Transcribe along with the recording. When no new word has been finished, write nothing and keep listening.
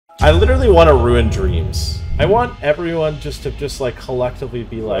I literally want to ruin dreams. I want everyone just to like collectively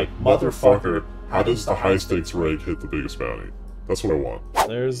be like, motherfucker, how does the high stakes reg hit the biggest bounty? That's what I want.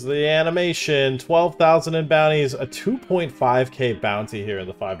 There's the animation, 12,000 in bounties, a 2.5k bounty here in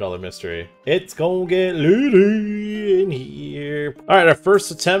the $5 mystery. It's gonna get looty in here. All right, our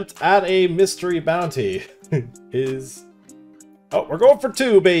first attempt at a mystery bounty is... Oh, we're going for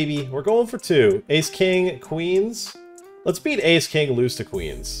 2, baby. We're going for 2. Ace, King, Queens. Let's beat Ace, King, lose to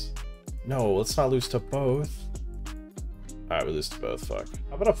Queens. No, let's not lose to both. All right, we lose to both, fuck.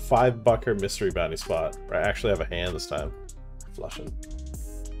 How about a $5 mystery bounty spot? Where I actually have a hand this time. Flushing.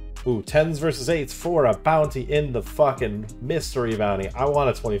 Ooh, 10s versus 8s for a bounty in the fucking mystery bounty. I want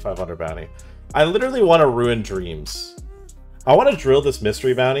a 2,500 bounty. I literally want to ruin dreams. I want to drill this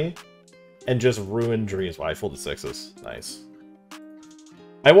mystery bounty and just ruin dreams. Wow, I folded 6s. Nice.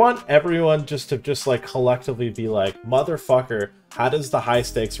 I want everyone just to like collectively be like, motherfucker, how does the high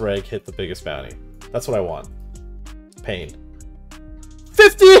stakes reg hit the biggest bounty? That's what I want. Pain.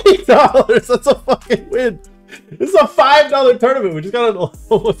 $58! That's a fucking win. This is a $5 tournament. We just got an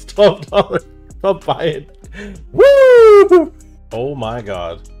almost $12. I'm buying. Woo! Oh my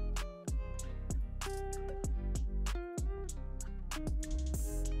god.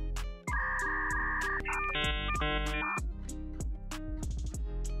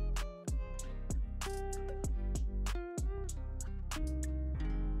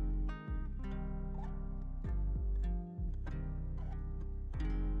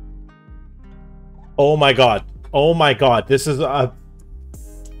 Oh my god. Oh my god. This is a...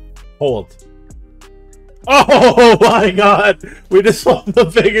 Hold. Oh my god. We just won the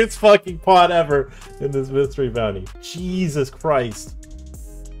biggest fucking pot ever in this mystery bounty. Jesus Christ.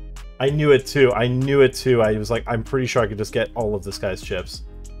 I knew it too. I knew it too. I was like, I'm pretty sure I could just get all of this guy's chips.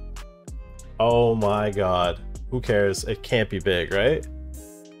 Oh my god. Who cares? It can't be big, right?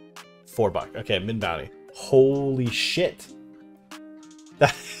 $4. Okay, min bounty. Holy shit.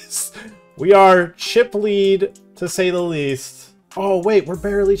 That is... We are chip lead, to say the least. Oh, wait, we're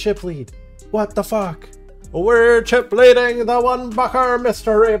barely chip lead. What the fuck? We're chip leading the $1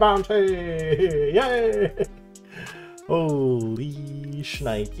 mystery bounty. Yay! Holy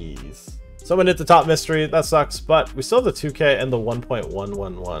shnikes. Someone hit the top mystery. That sucks, but we still have the 2K and the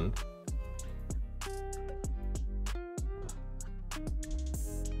 1.111.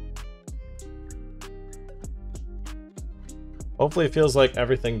 Hopefully it feels like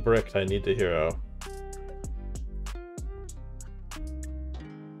everything bricked I need to hero.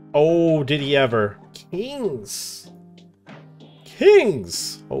 Oh, did he ever? Kings!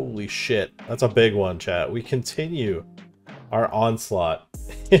 Kings! Holy shit. That's a big one, chat. We continue our onslaught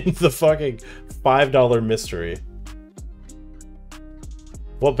in the fucking $5 mystery.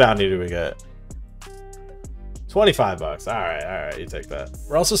 What bounty do we get? $25. Alright, you take that.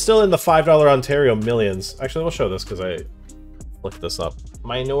 We're also still in the $5 Ontario millions. Actually, we'll show this because I look this up.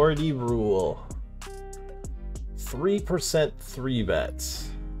 Minority rule. 3% 3-bet.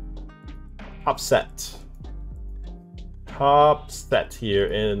 Top set. Top set here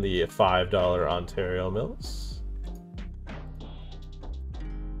in the $5 Ontario Mills.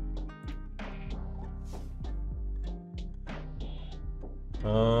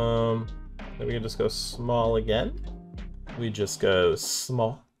 Then we can just go small again. We just go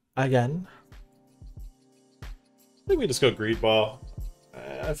small again. I think we just go greed ball.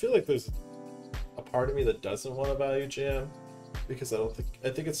 I feel like there's a part of me that doesn't want to value jam because I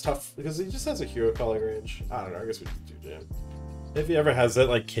think it's tough because he just has a hero calling range. I don't know, I guess we just do jam. If he ever has that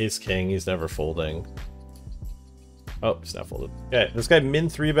like case king, he's never folding. Oh, he's not folded. Okay, this guy min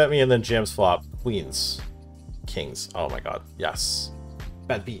 3-bet me and then jams flop. Queens. Kings. Oh my god. Yes.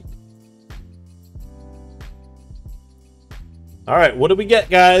 Bad beat. Alright, what do we get,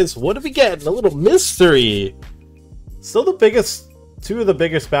 guys? What do we get? A little mystery. Still the biggest, 2 of the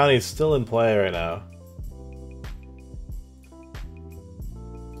biggest bounties still in play right now.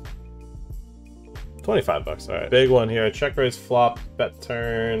 $25, alright. Big one here. Check raise, flop, bet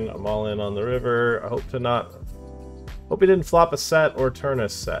turn. I'm all in on the river. I hope to not... Hope he didn't flop a set or turn a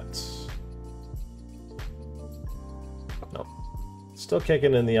set. Nope. Still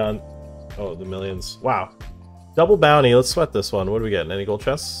kicking in the on... Oh, the millions. Wow. Double bounty. Let's sweat this one. What do we get? Any gold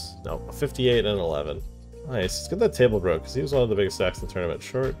chests? No. A 58 and 11. Nice. Let's get that table broke, because he was one of the biggest stacks in the tournament.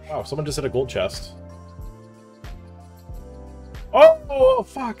 Short. Wow, someone just hit a gold chest. Oh,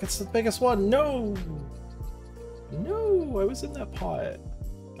 fuck. It's the biggest one. No. No, I was in that pot.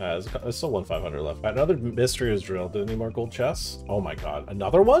 There's still 1,500 left. Another mystery is drilled. Any more gold chests? Oh my god.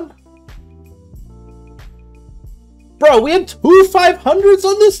 Another one? Bro, we had 2 500s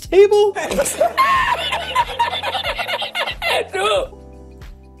on this table?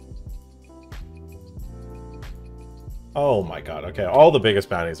 Oh my god, okay. All the biggest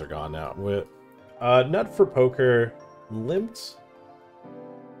bounties are gone now. With Nut for Poker limped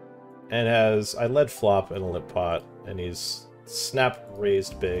and has I led flop in a limp pot, and he's snap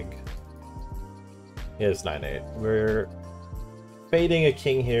raised big. He has 9-8. We're fading a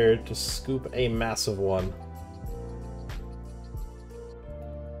king here to scoop a massive one.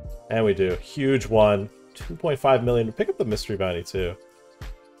 And we do. Huge one. 2.5 million to pick up the mystery bounty too.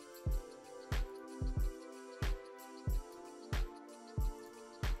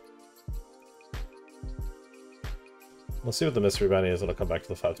 Let's see what the mystery bounty is. It'll come back to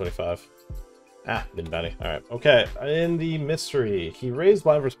the 525. Ah, min bounty. Alright. Okay. In the mystery, he raised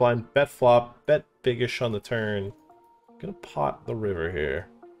blind versus blind, bet flop, bet biggish on the turn. Gonna pot the river here.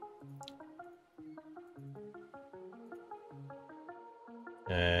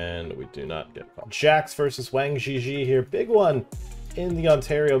 And we do not get called. Jacks versus Wang Zhizhi here. Big one in the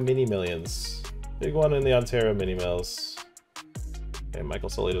Ontario Mini Millions. Big one in the Ontario Mini Mills. Okay, Michael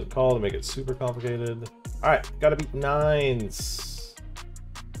Sully doesn't call to make it super complicated. Alright, gotta beat 9s.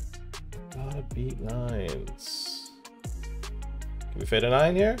 Gotta beat 9s. Can we fade a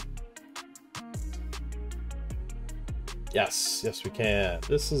 9 here? Yes, yes we can.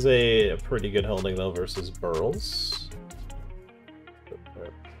 This is a pretty good holding though versus Burls.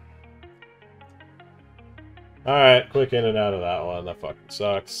 Alright, quick in and out of that one. That fucking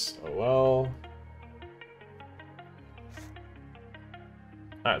sucks. Oh well.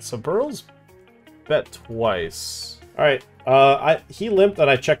 Alright, so Burls bet twice. Alright, he limped and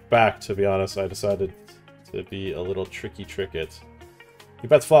I checked back, to be honest. I decided to be a little tricky trick it. He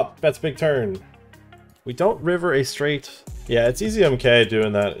bets flop, bets big turn. We don't river a straight. Yeah, it's easy MK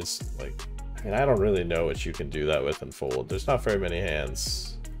doing that. It's like, I mean, I don't really know what you can do that with and fold. There's not very many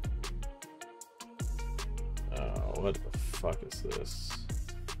hands. Oh, what the fuck is this?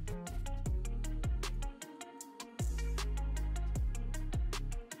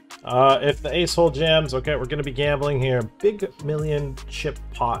 If the ace hole jams, okay, we're gonna be gambling here. Big million chip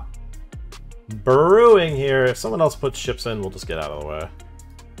pot brewing here. If someone else puts chips in, we'll just get out of the way.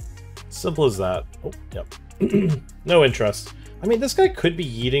 Simple as that. Oh, yep. No interest. I mean, this guy could be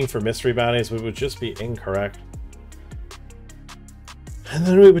yeeting for mystery bounties, we would just be incorrect. And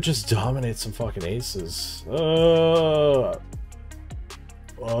then we would just dominate some fucking aces. Well,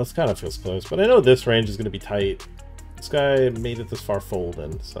 this kind of feels close, but I know this range is going to be tight. This guy made it this far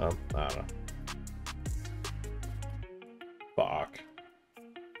folding, so I don't know. Fuck.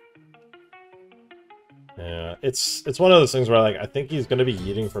 Yeah, it's one of those things where like I think he's going to be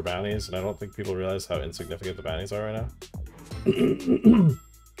yeeting for bounties, and I don't think people realize how insignificant the bounties are right now.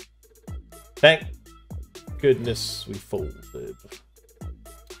 Thank goodness we folded.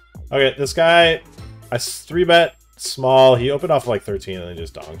 Okay, this guy, I 3-bet small. He opened off like 13 and then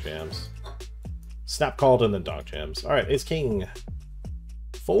just donk jams. Snap called and then donk jams. All right, ace king.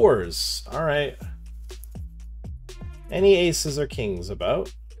 4s. All right. Any aces or kings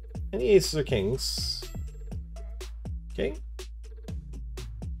about? Any aces or kings? King?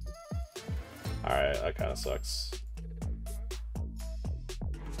 All right, that kind of sucks.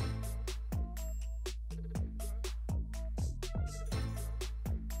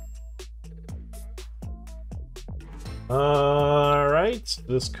 Alright,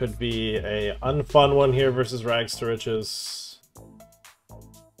 this could be a unfun one here versus Rags to Riches.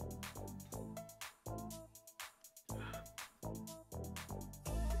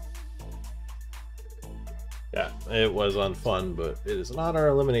 Yeah, it was unfun, but it is not our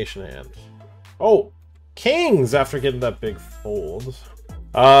elimination hand. Oh, kings after getting that big fold.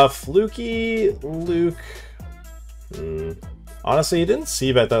 Fluky Luke. Honestly, he didn't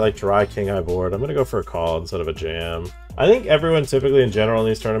c-bet that like dry king high board. I'm gonna go for a call instead of a jam. I think everyone typically in general in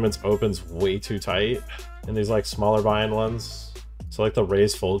these tournaments opens way too tight in these like smaller buy-in ones. So like the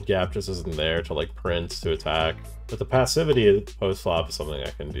raise fold gap just isn't there to like print to attack. But the passivity post flop is something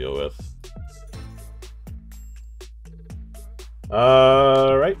I can deal with.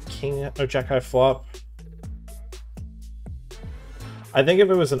 Right, king or jack high flop. I think if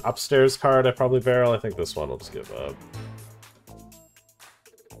it was an upstairs card, I'd probably barrel. I think this one will just give up.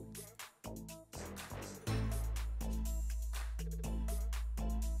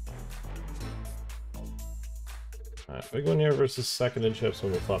 Alright, big one here versus second in chips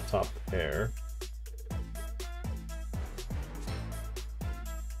when we flop top pair.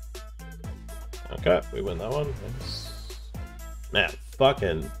 Okay, we win that one. Nice. Man,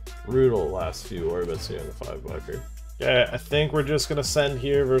 fucking brutal last few orbits here in the 5-bucker. Yeah, I think we're just gonna send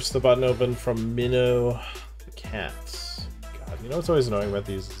here versus the button open from Minnow the Cat. God, you know what's always annoying about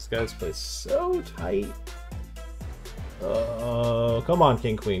these guys play so tight. Oh, come on,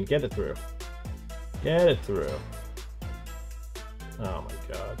 King Queen, get it through. Get it through. Oh my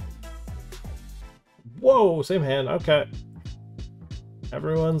god. Whoa, same hand. Okay.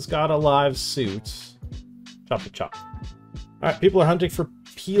 Everyone's got a live suit. Chop it, chop. Alright, people are hunting for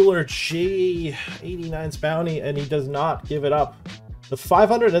Peeler J89's bounty, and he does not give it up. The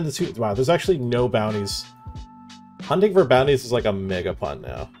 500 and the 2... Wow, there's actually no bounties. Hunting for bounties is like a mega punt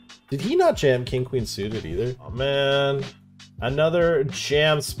now. Did he not jam King Queen suited either? Oh man. Another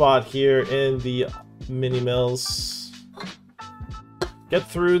jam spot here in the mini mills. Get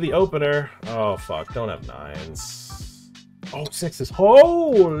through the opener. Oh fuck, don't have 9s. Oh, 6s.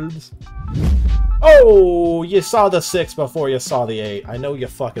 Hold! Oh, you saw the 6 before you saw the 8. I know you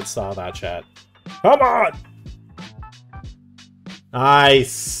fucking saw that, chat. Come on!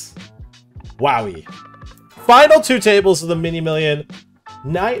 Nice. Wowie. Final 2 tables of the mini million.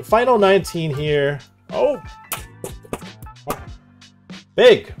 Final 19 here. Oh.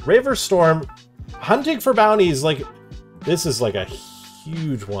 Big. Raver Storm. Hunting for bounties. Like, this is like a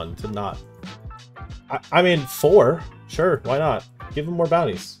huge one to not... I mean, 4. Sure, why not? Give him more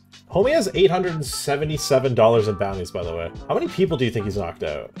bounties. Homie has $877 in bounties, by the way. How many people do you think he's knocked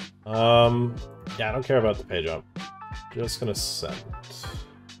out? Yeah, I don't care about the pay jump. Just gonna send.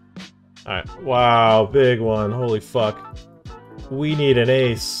 Alright, wow, big one. Holy fuck. We need an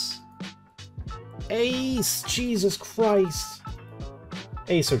ace. Ace! Jesus Christ.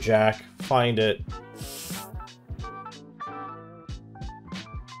 Ace or jack. Find it.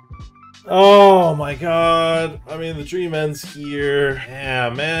 Oh my god. I mean, the dream ends here. Yeah,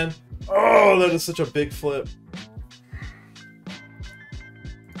 man. Oh, that is such a big flip.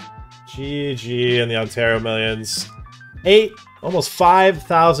 GG and the Ontario Millions. Almost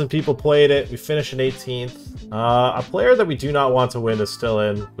 5,000 people played it. We finished in 18th. A player that we do not want to win is still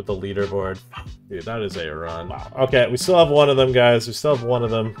in with the leaderboard. Dude, that is a run. Wow. Okay, we still have one of them, guys. We still have one of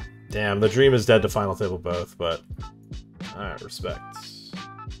them. Damn, the dream is dead to final table both, but... Alright, respect.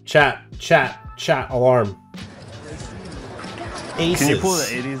 Chat, alarm. Aces. Can you pull the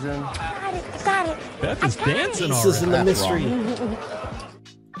 80s in? Got it. Beth is dancing Aces in the mystery.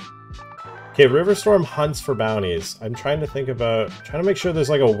 Okay, Riverstorm hunts for bounties. I'm trying to make sure there's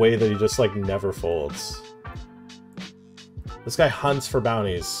like a way that he just like never folds. This guy hunts for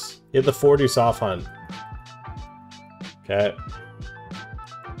bounties. He had the 4-deuce off hunt. Okay.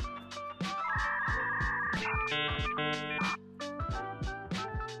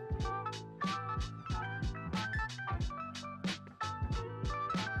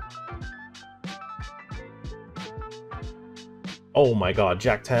 Oh my god,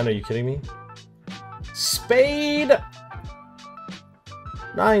 Jack 10, are you kidding me? Spade!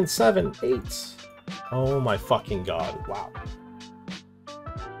 9, 7, 8. Oh my fucking god, wow.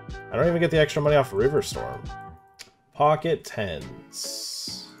 I don't even get the extra money off Riverstorm. Pocket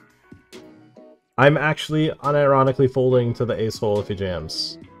 10s. I'm actually unironically folding to the ace hole if he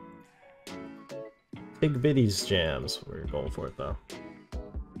jams. Big biddies jams. We're going for it though.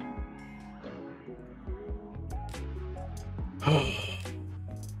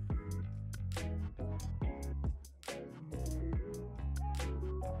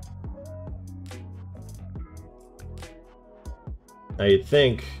 Now you'd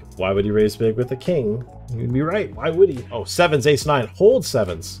think, why would he raise big with the king? You'd be right, why would he? Oh, 7s, ace 9, hold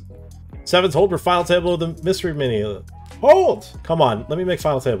 7s. 7s, hold for final table of the mystery mini. Hold! Come on, let me make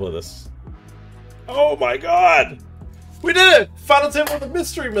final table of this. Oh my god! We did it! Final table of the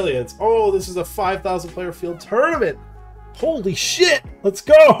mystery millions! Oh, this is a 5,000 player field tournament! Holy shit! Let's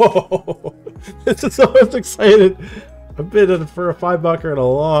go! This is the most excited I've been for a $5-bucker in a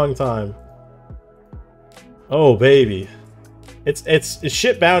long time. Oh baby. It's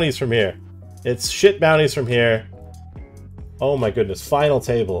shit bounties from here. It's shit bounties from here. Oh my goodness. Final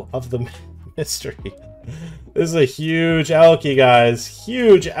table of the mystery. This is a huge Elky, guys.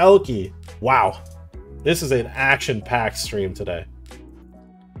 Huge Elky. Wow. This is an action-packed stream today.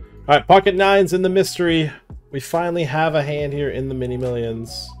 Alright, pocket 9s in the mystery. We finally have a hand here in the mini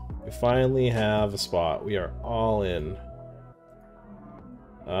millions. We finally have a spot. We are all in.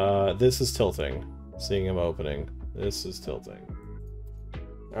 This is tilting. Seeing him opening. This is tilting.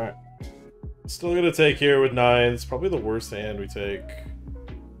 Alright. Still gonna take here with 9s. Probably the worst hand we take.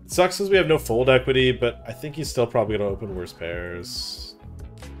 It sucks because we have no fold equity, but I think he's still probably gonna open worse pairs.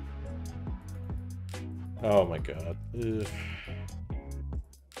 Oh my god. Ugh.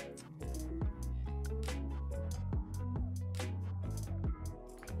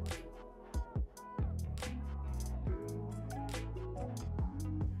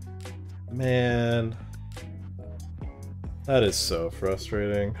 Man, that is so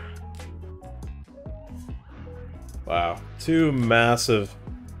frustrating. Wow, 2 massive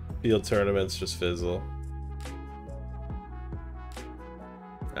field tournaments just fizzle.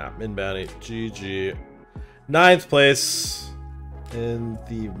 Ah, min bounty. GG. 9th place in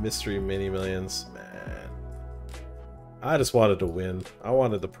the mystery mini millions. Man. I just wanted to win. I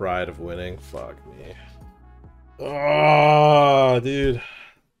wanted the pride of winning. Fuck me. Oh, dude.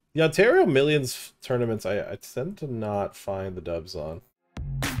 The Ontario Millions tournaments, I tend to not find the dubs on.